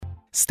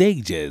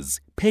stages,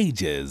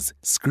 pages,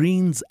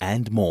 screens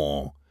and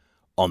more.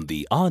 On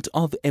The Art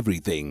of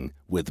Everything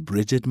with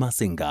Bridget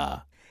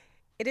Masinga.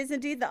 It is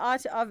indeed the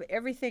art of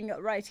everything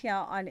right here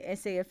on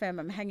SAFM.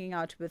 I'm hanging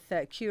out with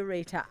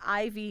curator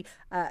Ivy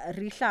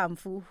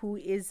Rihlampfu, who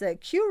is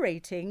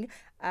curating,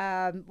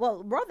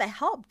 rather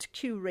helped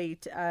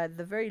curate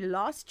the very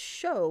last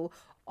show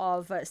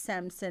of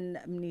Samson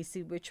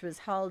Mnisi, which was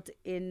held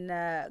in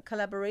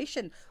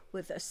collaboration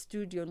with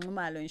Studio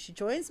Ngumalo. And she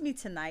joins me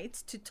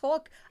tonight to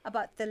talk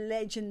about the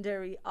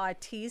legendary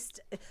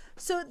artist.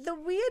 So the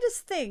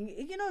weirdest thing,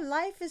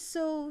 life is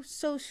so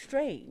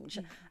strange.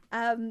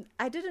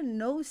 I didn't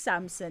know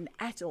Samson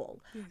at all.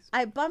 Yes.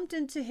 I bumped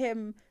into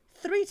him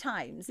 3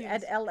 times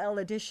at LL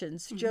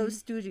Editions, Joe's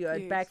studio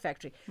at Back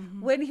Factory,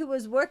 when he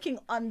was working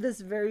on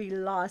this very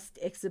last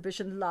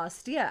exhibition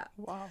last year.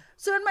 Wow.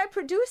 So when my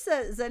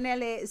producer,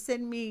 Zanele,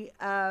 sent me,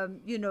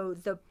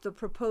 the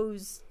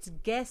proposed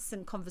guests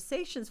and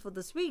conversations for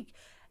this week,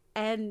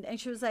 and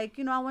she was like,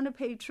 I want to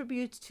pay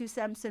tribute to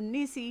Samson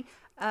Mnisi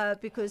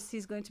because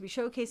he's going to be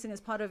showcasing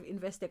as part of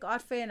Investec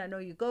Art Fair, and I know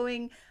you're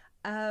going.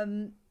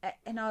 And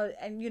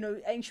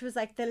she was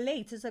like, the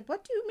late. It's like,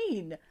 what do you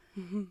mean?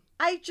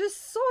 I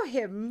just saw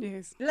him.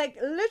 Yes. Like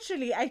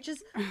literally, I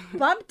just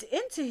bumped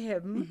into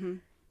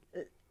him.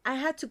 I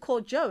had to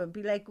call Joe and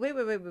be like,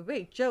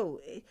 wait,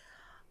 Joe.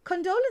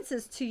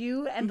 Condolences to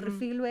you and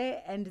Refiloe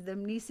and the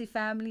Mnisi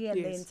family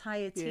and the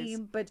entire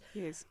team. But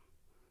it's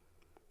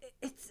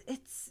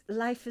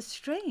life is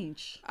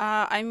strange.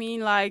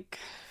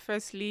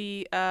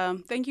 Firstly,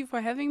 thank you for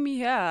having me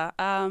here.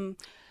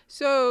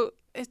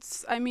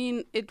 It's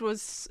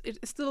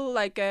still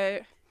like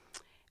a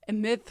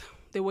myth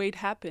the way it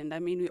happened.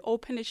 We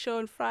opened a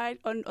show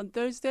on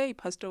Thursday, he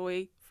passed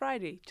away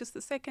Friday, just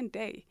the second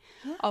day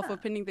of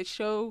opening the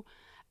show.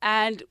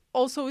 And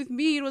also with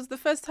me, it was the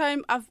first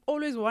time. I've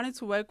always wanted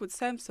to work with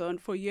Samson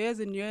for years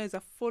and years.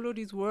 I've followed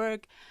his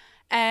work,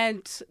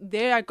 and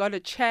there I got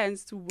a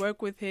chance to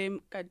work with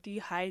him. It's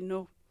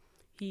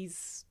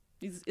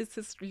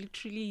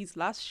literally his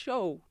last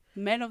show,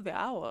 Man of the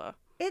Hour.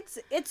 It's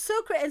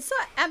so great. It's so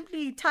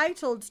amply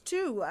titled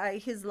too.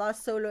 His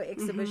last solo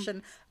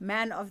exhibition,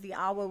 Man of the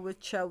Hour,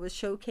 which was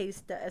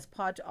showcased as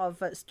part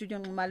of Studio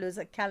Ngumalo's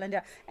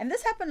calendar. And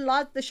this happened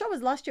the show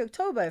was last year,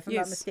 October, if I'm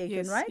not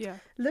mistaken, right? Yeah.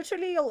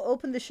 Literally, you'll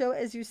open the show,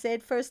 as you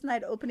said, first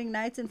night, opening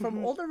night. And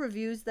from all the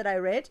reviews that I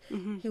read,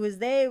 he was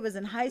there, he was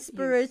in high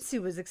spirits, he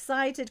was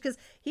excited because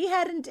he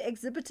hadn't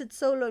exhibited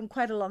solo in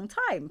quite a long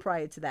time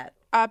prior to that.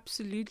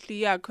 Absolutely,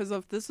 yeah, because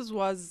of this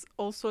was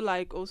also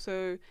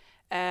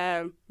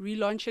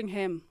relaunching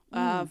him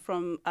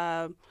from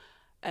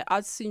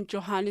arts scene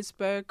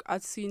Johannesburg,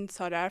 arts scene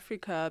South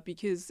Africa,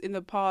 because in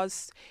the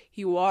past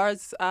he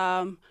was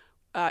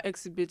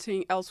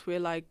exhibiting elsewhere,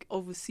 like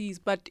overseas,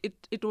 but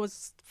it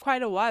was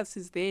quite a while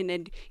since then,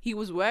 and he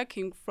was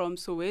working from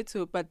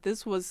Soweto, but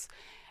this was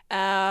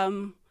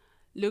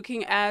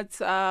looking at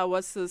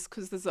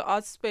because there's an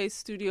art space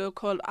studio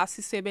called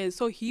Asisebe,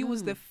 so he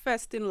was the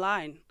first in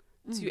line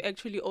to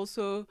actually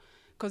also,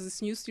 because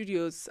it's new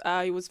studios,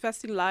 he was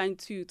first in line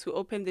to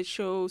open the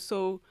show.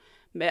 So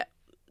they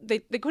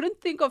couldn't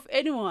think of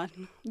anyone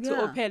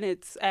to open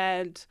it.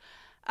 And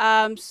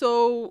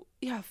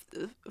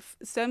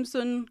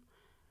Samson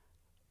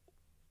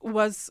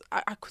was,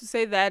 I could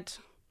say that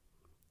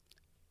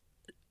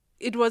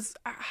it was,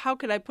 how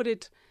can I put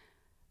it?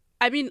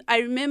 I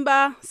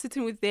remember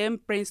sitting with them,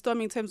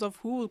 brainstorming in terms of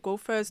who will go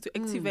first to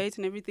activate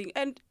and everything.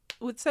 And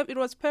with Sam, it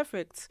was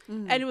perfect.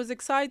 And he was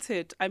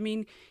excited.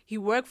 We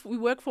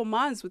worked for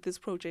months with this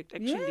project,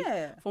 actually.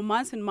 Yeah. For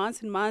months and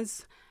months and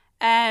months.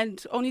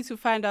 And only to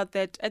find out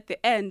that at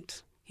the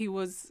end, he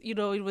was,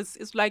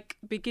 it's like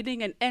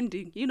beginning and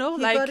ending, He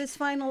got his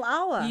final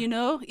hour.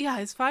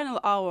 His final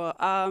hour.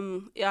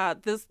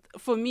 This,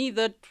 for me,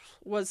 that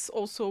was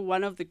also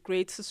one of the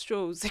greatest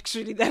shows,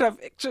 actually, that I've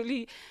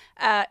actually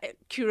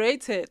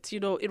curated.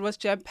 It was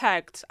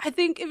jam-packed. I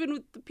think even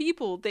with the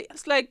people, there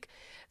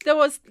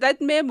was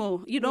that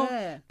memo,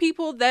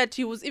 people that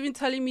he was even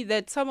telling me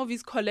that some of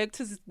his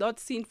collectors he's not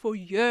seen for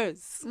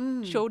years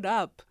showed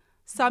up.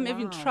 Some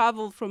even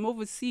traveled from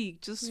overseas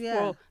just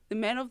for the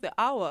Man of the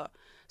Hour.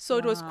 So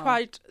it was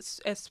quite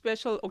a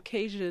special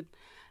occasion.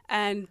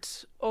 And,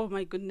 oh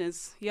my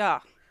goodness,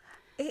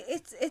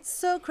 It's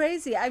so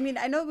crazy. I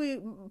know we,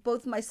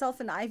 both myself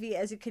and Ivy,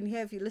 as you can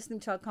hear if you're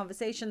listening to our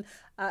conversation,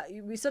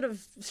 we're sort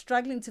of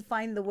struggling to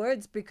find the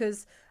words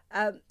because,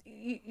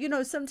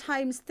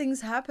 sometimes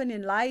things happen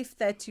in life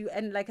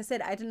and like I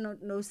said, I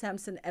didn't know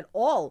Samson at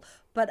all,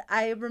 but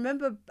I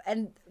remember,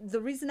 and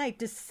the reason I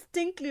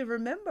distinctly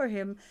remember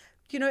him,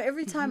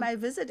 every time I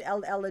visit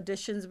LL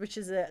Editions, which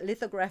is a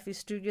lithography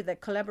studio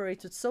that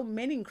collaborates with so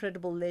many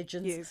incredible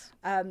legends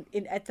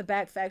at the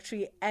Back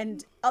Factory.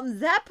 And on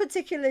that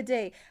particular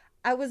day,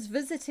 I was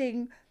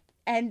visiting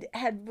and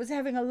was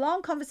having a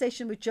long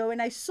conversation with Joe,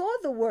 and I saw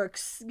the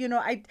works.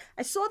 I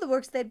saw the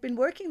works. They'd been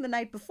working the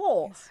night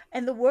before, Yes.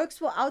 and the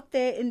works were out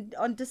there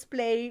on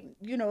display.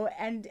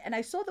 And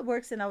I saw the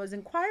works, and I was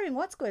inquiring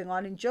what's going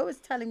on. And Joe was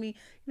telling me,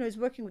 he's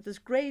working with this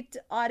great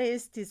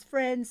artist, his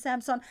friend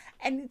Samson,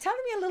 and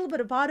telling me a little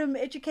bit about him,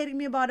 educating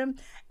me about him.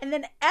 And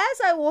then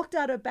as I walked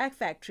out of Back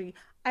Factory,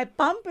 I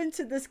bump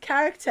into this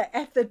character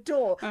at the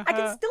door. I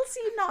can still see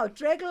him now,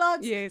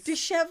 dreadlocks, Yes.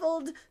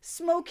 disheveled,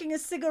 smoking a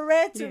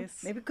cigarette.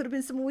 Yes. Maybe it could have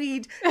been some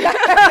weed. And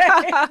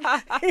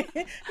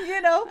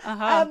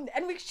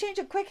we exchanged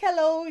a quick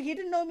hello. He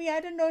didn't know me, I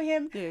didn't know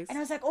him. Yes. And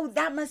I was like, oh,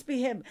 that must be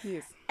him.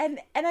 Yes. And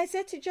I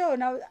said to Joe,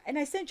 and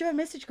I sent Joe a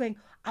message going,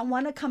 I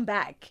want to come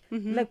back.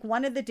 Like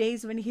one of the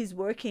days when he's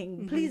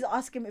working, please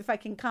ask him if I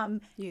can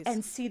come Yes.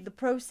 and see the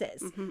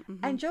process.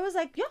 And Joe was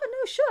like, yeah,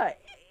 no, sure,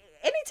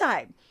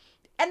 anytime.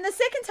 And the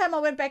second time I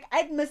went back,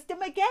 I'd missed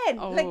him again.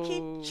 Like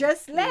he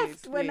just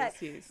left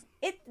life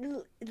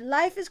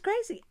is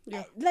crazy.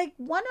 Yeah. Like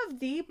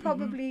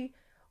probably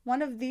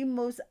one of the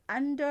most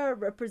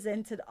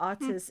underrepresented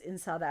artists in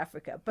South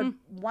Africa, but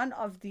one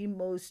of the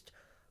most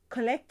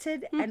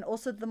collected and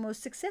also the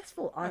most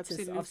successful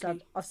artists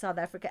of South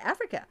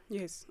Africa.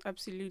 Yes,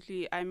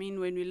 absolutely. I mean,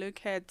 when we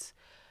look at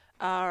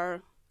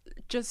our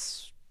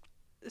just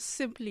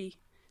simply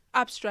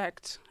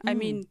abstract, I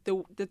mean,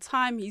 the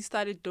time he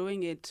started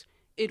doing it,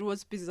 it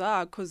was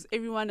bizarre because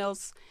everyone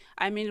else,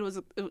 I mean,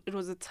 it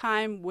was a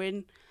time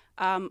when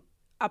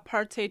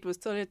apartheid was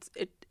still at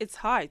its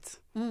height.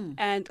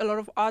 And a lot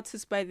of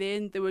artists by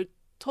then, they were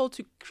told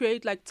to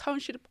create like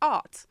township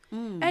art.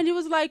 And it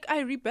was like,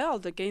 I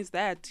rebelled against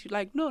that.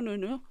 Like, no,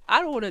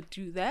 I don't want to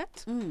do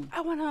that.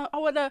 I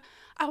wanna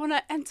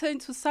enter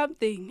into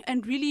something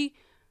and really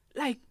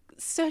like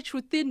search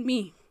within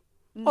me,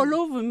 all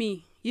over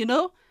me,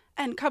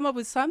 and come up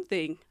with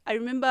something. I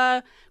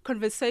remember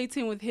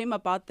conversating with him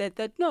about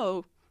that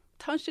no,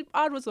 township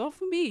art was not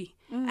for me.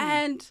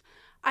 And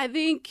I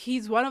think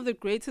he's one of the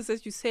greatest,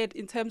 as you said,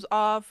 in terms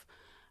of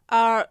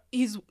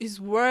his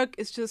work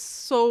is just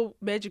so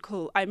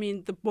magical. I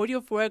mean, the body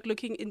of work,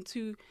 looking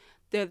into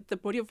the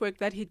body of work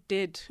that he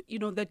did,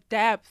 the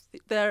depth,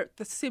 the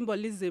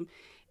symbolism,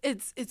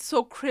 it's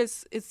so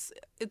crisp. It's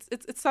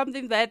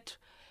something that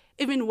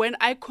even when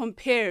I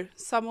compare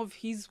some of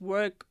his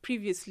work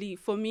previously,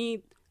 for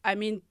me, I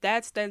mean,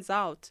 that stands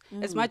out.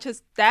 As much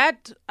as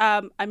that,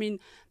 I mean,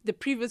 the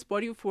previous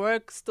body of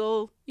work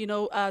still,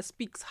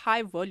 speaks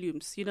high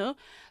volumes,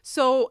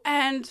 So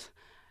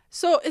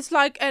it's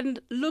like, and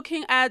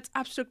looking at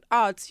abstract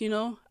arts,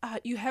 you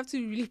have to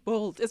be really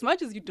bold. As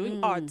much as you're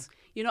doing art,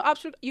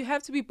 abstract, you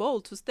have to be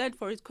bold to stand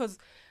for it because,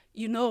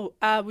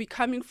 we're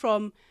coming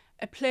from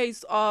a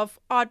place of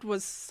art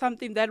was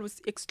something that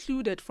was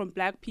excluded from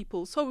Black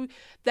people. So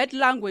that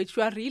language,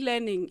 we are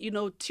relearning,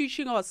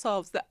 teaching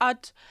ourselves the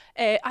art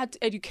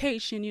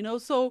education,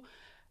 So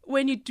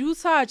when you do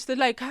such, they're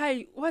like,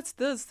 "Hi, what's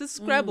this? This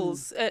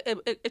Scrabbles.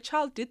 A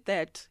child did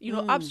that,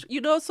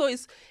 So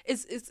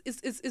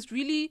it's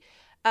really,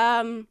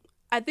 I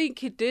think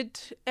he did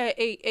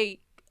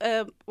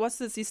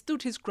he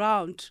stood his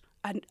ground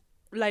and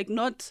like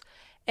not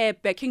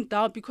backing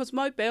down because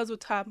my bells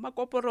would have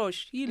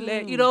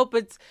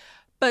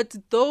but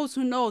those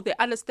who know, they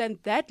understand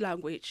that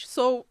language.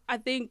 So I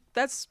think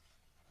that's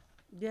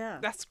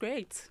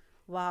great.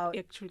 Wow.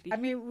 Actually. I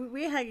mean,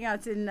 we're hanging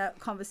out in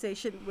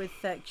conversation with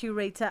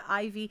Curator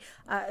Ivy,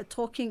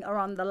 talking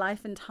around the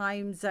life and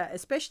times,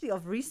 especially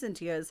of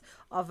recent years,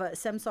 of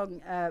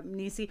Samson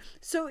Mnisi.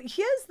 So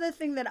here's the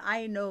thing that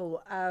I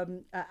know,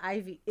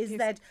 Ivy, is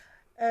that...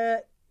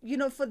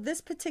 for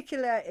this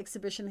particular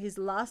exhibition, his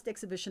last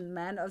exhibition,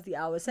 Man of the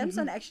Hour,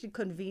 Samson actually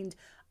convened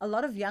a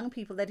lot of young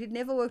people that he'd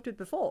never worked with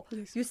before.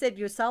 Yes. You said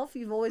yourself,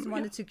 you've always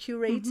wanted to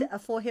curate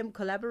for him,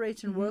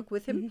 collaborate and work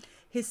with him.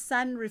 His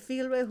son,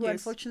 Rihlampfu, who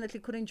unfortunately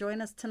couldn't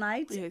join us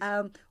tonight. Yes.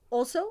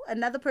 Also,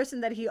 another person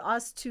that he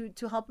asked to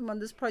help him on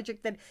this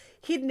project that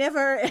he'd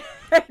never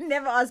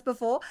asked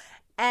before.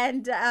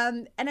 And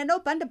I know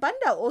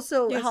Banda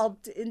also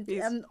helped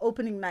in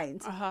opening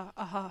night.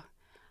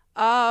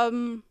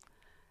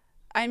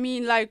 I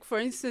mean, like, for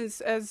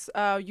instance, as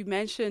you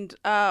mentioned,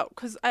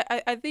 because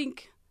I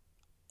think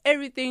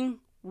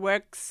everything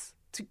works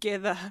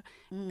together,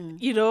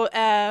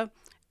 at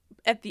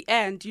the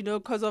end,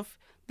 because of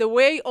the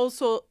way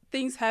also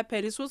things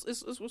happen. It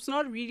was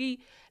not really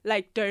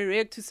like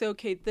direct to say,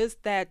 okay, this,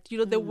 that,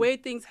 the way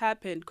things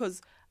happen.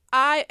 Because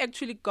I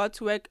actually got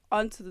to work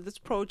onto this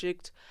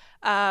project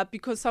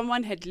because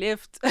someone had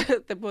left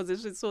the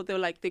position. So they were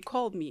like, they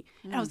called me.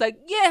 And I was like,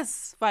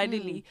 yes,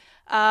 finally.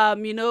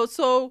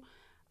 So...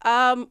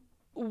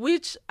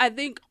 which I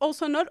think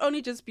also not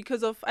only just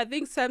because of, I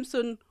think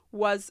Samson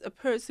was a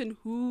person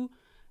who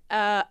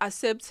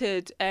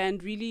accepted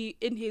and really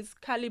in his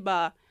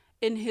caliber,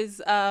 in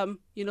his,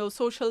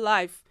 social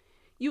life,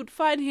 you'd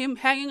find him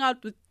hanging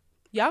out with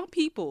young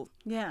people.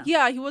 Yeah.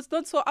 He was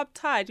not so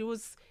uptight. He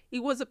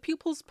was a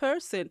people's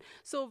person.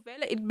 So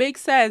it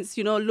makes sense,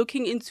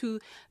 looking into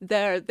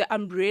the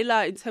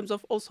umbrella in terms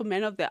of also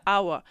men of the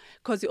hour,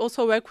 because he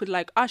also worked with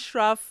like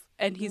Ashraf,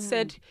 and he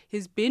said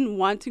he's been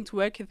wanting to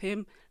work with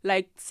him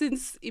like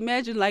since,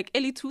 imagine, like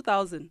early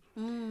 2000.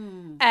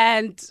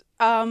 And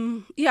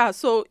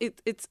so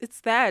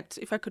it's that,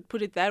 if I could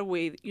put it that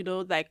way,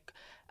 like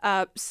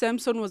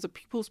Samson was a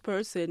people's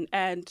person,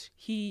 and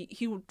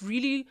he would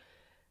really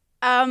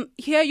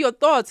hear your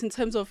thoughts in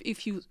terms of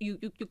if you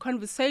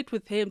conversate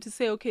with him to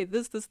say, okay,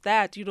 this,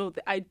 that,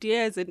 the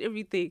ideas and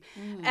everything.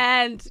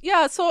 And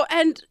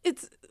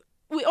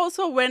we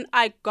also, when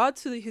I got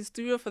to his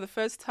studio for the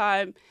first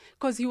time,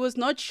 because he was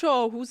not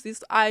sure who's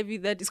this Ivy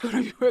that he's going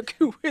to be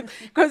working with,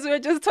 because we were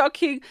just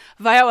talking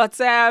via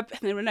WhatsApp.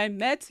 And then when I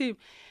met him,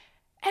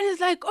 and it's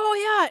like, oh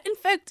yeah, in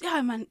fact,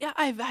 yeah, man, yeah,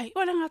 Ivy,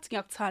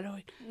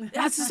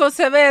 that's so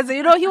seven.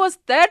 He was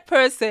that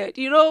person,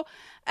 so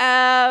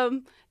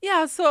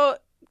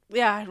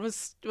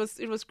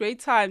it was great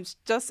times.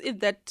 Just in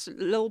that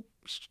little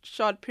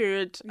short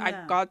period, I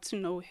got to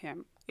know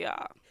him.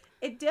 Yeah.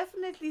 It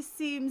definitely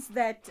seems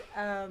that,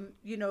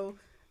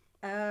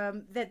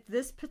 that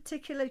this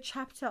particular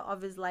chapter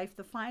of his life,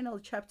 the final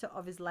chapter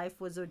of his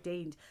life, was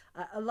ordained.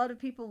 A lot of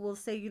people will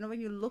say, when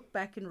you look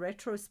back in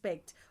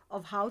retrospect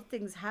of how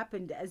things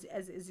happened, as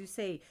you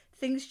say,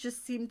 things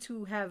just seem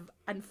to have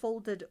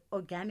unfolded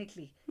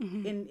organically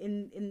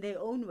in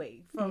their own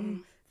way,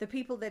 from the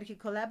people that he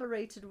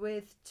collaborated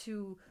with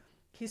to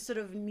his sort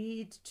of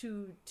need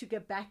to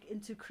get back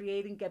into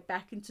creating, get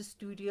back into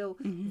studio,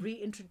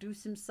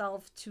 reintroduce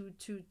himself to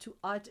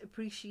art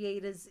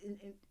appreciators,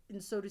 in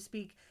so to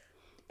speak.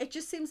 It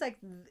just seems like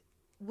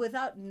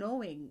without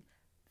knowing,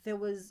 there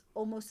was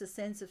almost a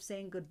sense of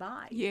saying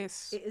goodbye.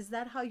 Yes. Is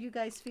that how you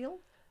guys feel?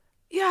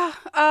 Yeah.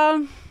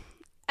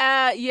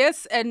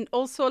 Yes, and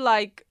also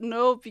like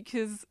no,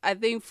 because I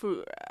think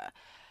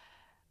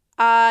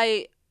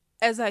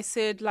as I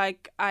said,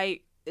 like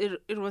I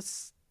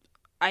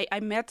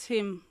met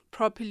him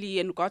properly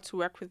and got to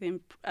work with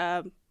him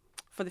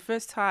for the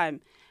first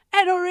time,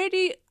 and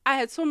already I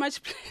had so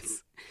much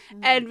plans.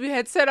 And we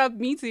had set up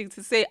meetings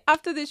to say,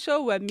 after the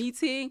show, we're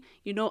meeting,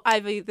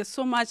 Ivy, there's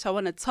so much I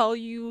want to tell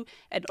you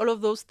and all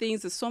of those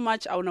things. There's so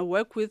much I want to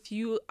work with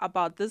you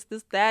about this,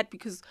 that,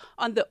 because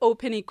on the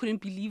open, he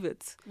couldn't believe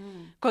it.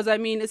 Because,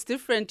 it's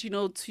different,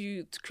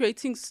 to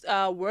creating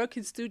work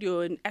in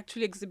studio and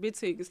actually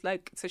exhibiting.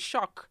 It's a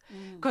shock.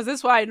 Because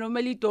that's why I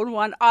normally don't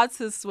want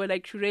artists, when I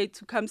curate,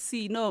 to come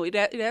see. No, it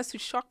has to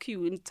shock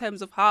you in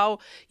terms of how,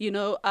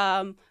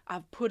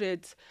 I've put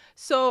it.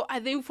 So I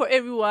think for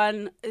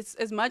everyone, it's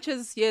as much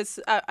as, yes,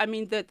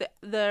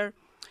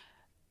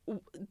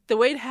 the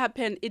way it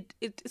happened,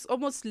 it's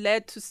almost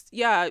led to,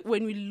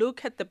 when we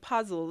look at the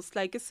puzzles,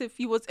 like as if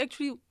he was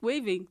actually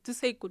waving to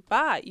say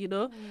goodbye,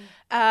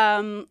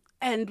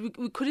 and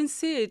we couldn't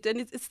see it. And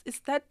it's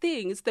that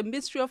thing, it's the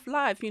mystery of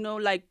life,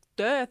 like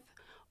death.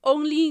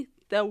 Only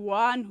the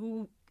one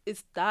who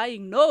is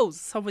dying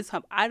knows. Some,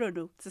 I don't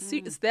know.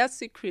 It's their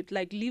secret,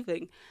 like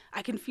living.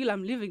 I can feel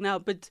I'm living now.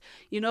 But,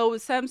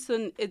 with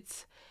Samson,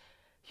 it's,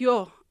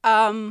 it's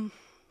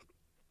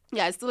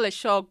still a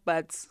shock,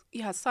 but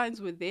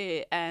signs were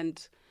there.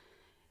 And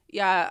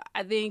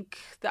I think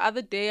the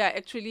other day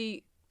I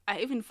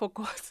even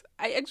forgot.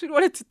 I actually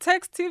wanted to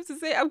text him to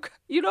say,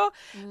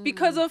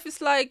 because of,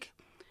 it's like,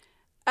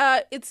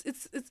 it's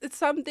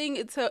something,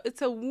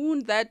 it's a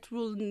wound that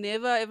will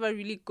never ever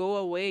really go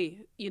away,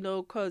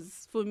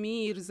 because for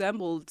me it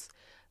resembled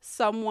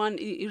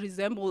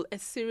a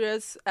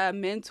serious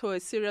mentor, a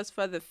serious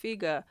father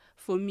figure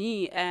for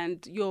me.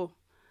 And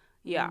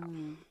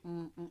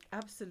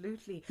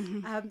absolutely.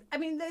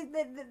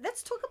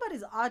 Let's talk about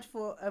his art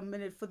for a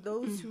minute, for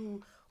those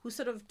who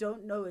sort of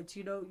don't know it.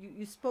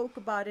 You spoke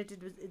about it.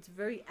 It's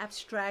very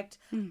abstract.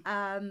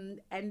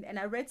 And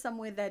I read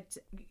somewhere that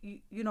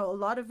a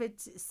lot of it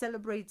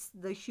celebrates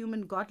the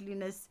human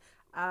godliness,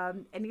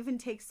 and even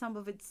takes some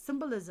of its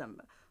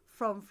symbolism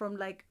from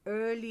like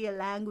earlier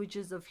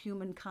languages of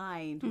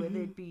humankind, whether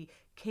it be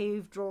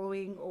cave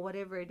drawing or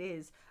whatever it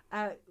is.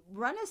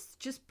 Run us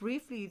just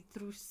briefly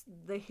through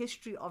the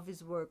history of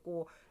his work,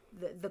 or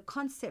the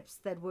concepts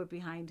that were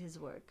behind his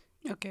work.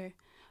 Okay.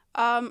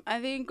 I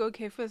think,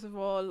 first of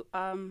all,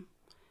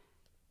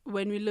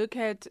 when we look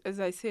at, as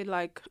I said,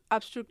 like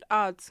abstract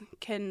art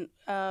can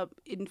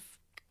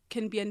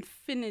be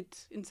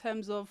infinite in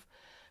terms of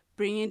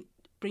bringing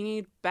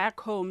it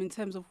back home in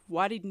terms of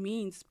what it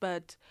means.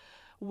 But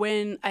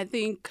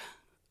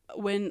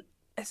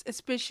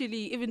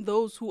especially even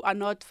those who are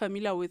not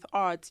familiar with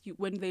art,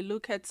 when they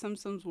look at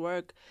Samson's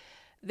work,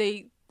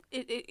 it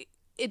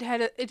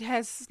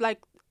has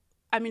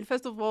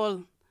first of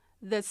all,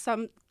 there's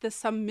some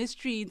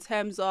mystery in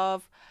terms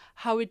of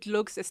how it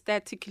looks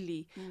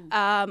aesthetically.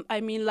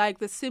 Like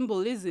the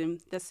symbolism,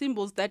 the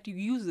symbols that he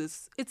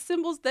uses, it's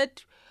symbols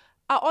that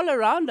are all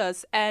around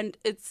us, and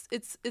it's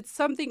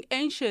something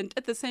ancient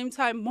at the same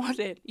time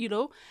modern.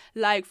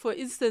 Like for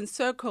instance,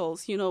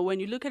 circles.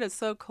 When you look at a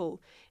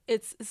circle,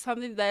 it's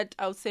something that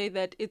I would say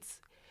that it's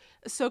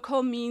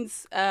circle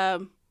means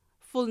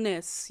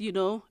fullness,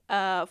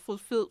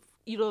 fulfill,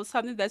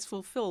 something that's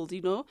fulfilled,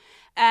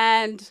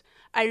 And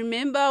I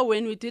remember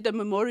when we did a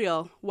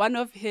memorial, one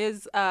of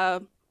his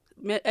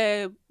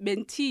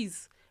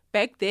mentees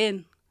back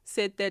then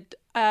said that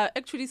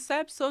actually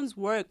Samson's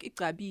work,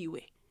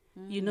 ikabiwe.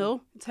 In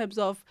terms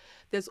of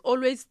there's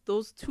always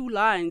those two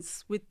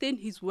lines within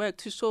his work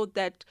to show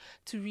that,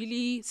 to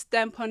really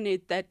stamp on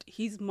it that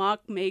he's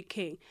mark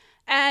making.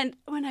 And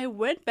when I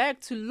went back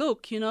to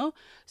look,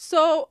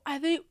 so I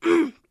think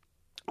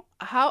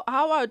how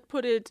I would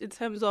put it in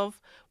terms of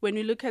when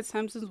you look at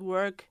Samson's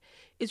work,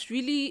 it's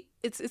really,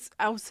 it's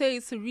I would say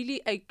it's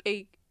really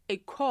a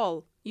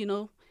call,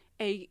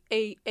 an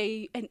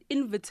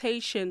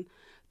invitation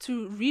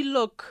to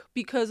relook,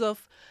 because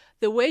of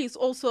the way it's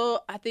also,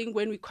 I think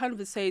when we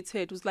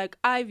conversated, it was like,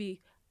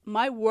 Ivy,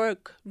 my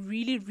work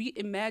really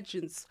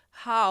reimagines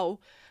how,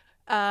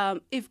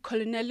 if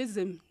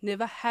colonialism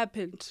never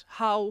happened,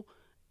 how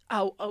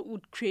I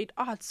would create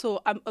art.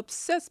 So I'm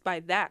obsessed by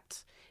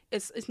that.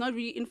 It's not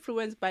really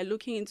influenced by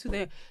looking into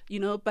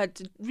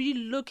but really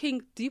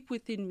looking deep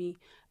within me,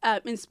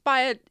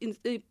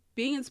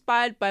 being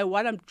inspired by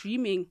what I'm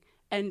dreaming,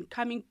 and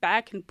coming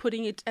back and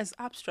putting it as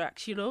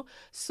abstract,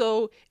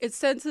 So it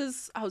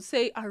centers, I would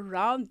say,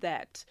 around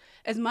that.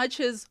 As much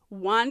as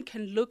one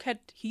can look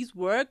at his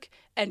work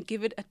and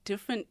give it a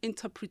different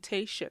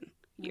interpretation.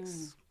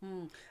 Yes.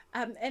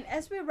 And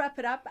as we wrap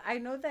it up, I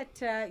know that,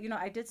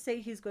 I did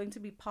say he's going to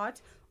be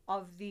part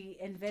of the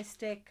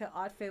Investec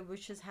Art Fair,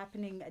 which is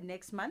happening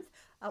next month.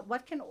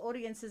 What can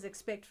audiences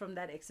expect from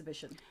that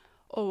exhibition?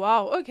 Oh,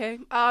 wow. Okay.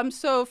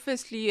 So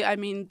firstly, I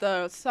mean,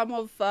 some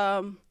of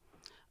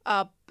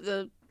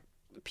the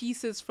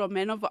pieces from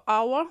Men of the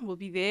Hour will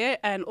be there,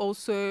 and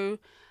also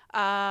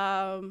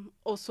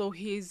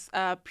his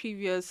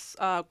previous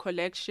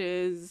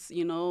collections,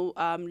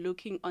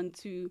 looking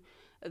onto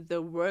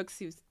the works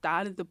he's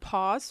done in the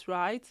past,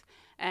 right?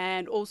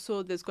 And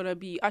also there's going to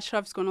be,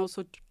 Ashraf's going to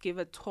also give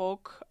a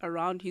talk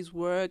around his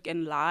work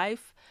and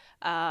life,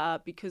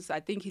 because I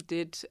think he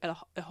did a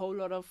whole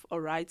lot of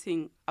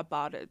writing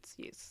about it.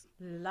 Yes.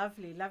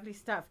 Lovely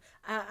stuff.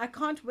 I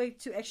can't wait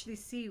to actually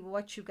see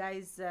what you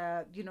guys,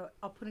 are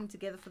putting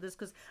together for this,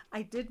 because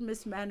I did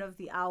miss Man of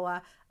the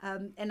Hour.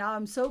 And now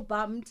I'm so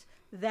bummed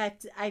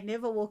that I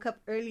never woke up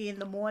early in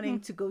the morning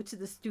to go to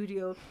the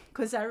studio,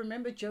 because I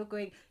remember Joe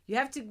going, you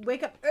have to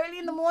wake up early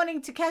in the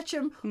morning to catch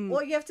him,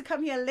 or you have to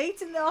come here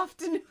late in the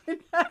afternoon.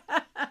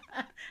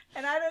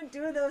 And I don't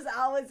do those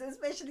hours,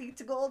 especially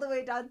to go all the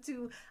way down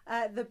to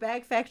the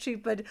bag factory.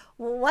 But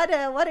what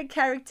a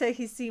character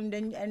he seemed.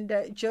 And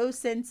Joe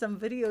sent some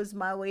videos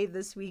my way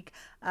this week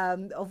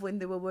of when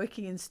they were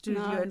working in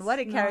studio. Nice, and what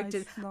a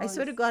character. Nice. I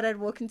swear to God, I'd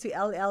walk into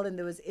LL and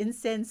there was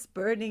incense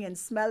burning and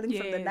smelling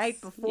from the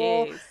night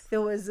before. Yes.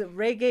 There was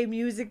reggae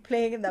music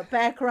playing in the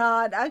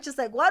background. I was just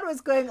like, what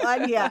was going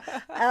on here?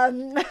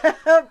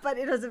 But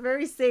it was a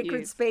very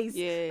sacred space,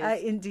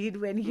 indeed,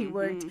 when he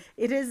worked.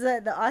 It is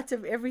the art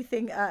of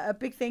everything. A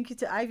big thank you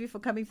to Ivy for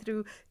coming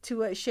through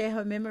to share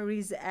her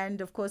memories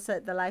and, of course,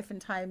 the life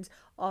and times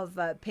of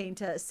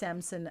painter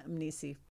Samson Mnisi.